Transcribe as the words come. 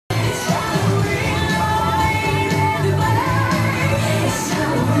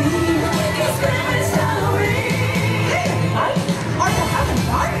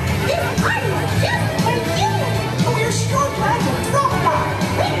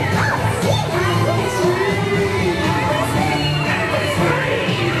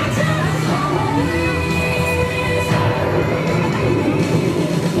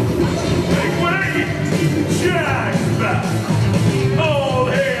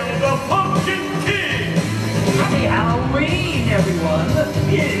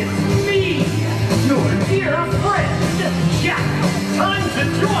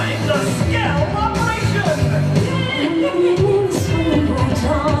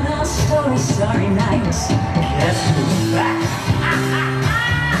starry night. Guess who's back?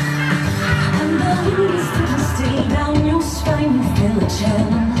 And the wind is still down your spine, you feel a chill.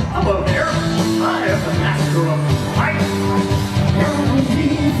 Hello there, I am the master of light. Now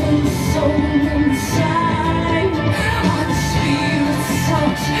leaving soul inside, on the spirit's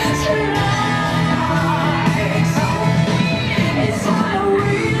out tonight. It's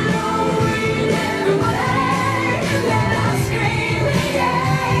Halloween, Halloween, everybody, let us scream,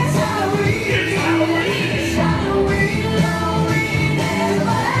 yeah, it's Halloween. It's Halloween. It's Halloween, Halloween,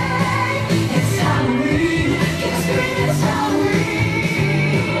 everybody, it's Halloween, keep screaming, it's Halloween.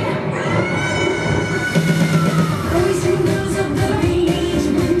 Boys and girls of the village,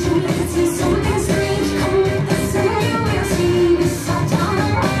 went to let us see something strange. Come with us and we'll see this our town of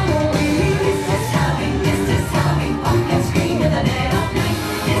Halloween. It's this Halloween, pumpkin scream in the dead of night.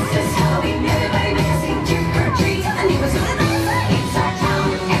 It's this Halloween, everybody make a scene, trick or treat. And the neighbors with the noise, it's our town,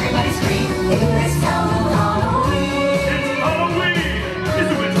 everybody scream in this town of Halloween. It's Halloween!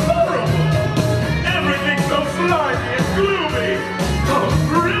 Isn't it horrible? Everything's so slimy and gloomy. Oh,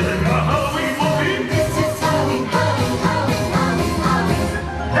 really? A Halloween movie? This is Halloween, Halloween, Halloween, Halloween, Halloween.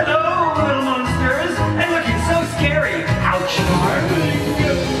 Hello, little monsters, and looking so scary. How charming!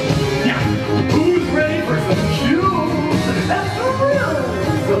 Now, who's ready for some chills? That's the real.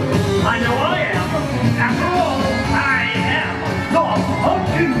 I know I am. After all, I am the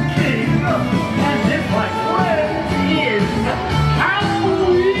Pumpkin King, and this, my friend, is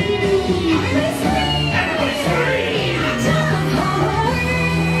Halloween. Everybody scream!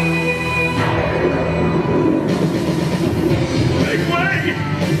 Make way!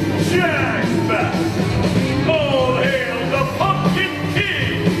 Jack!